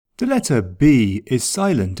The letter B is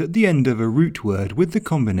silent at the end of a root word with the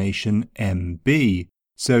combination MB.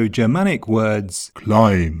 So Germanic words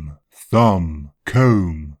climb, thumb,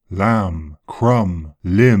 comb, lamb, crumb,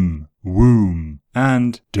 limb, womb,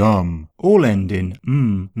 and dumb all end in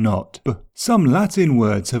not b. Some Latin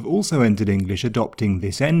words have also entered English adopting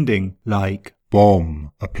this ending, like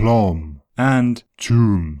bomb, aplomb, and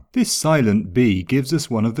tomb. This silent B gives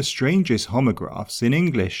us one of the strangest homographs in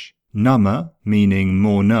English. Number, meaning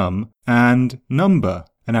more numb, and number,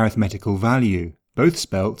 an arithmetical value, both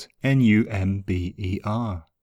spelt Number.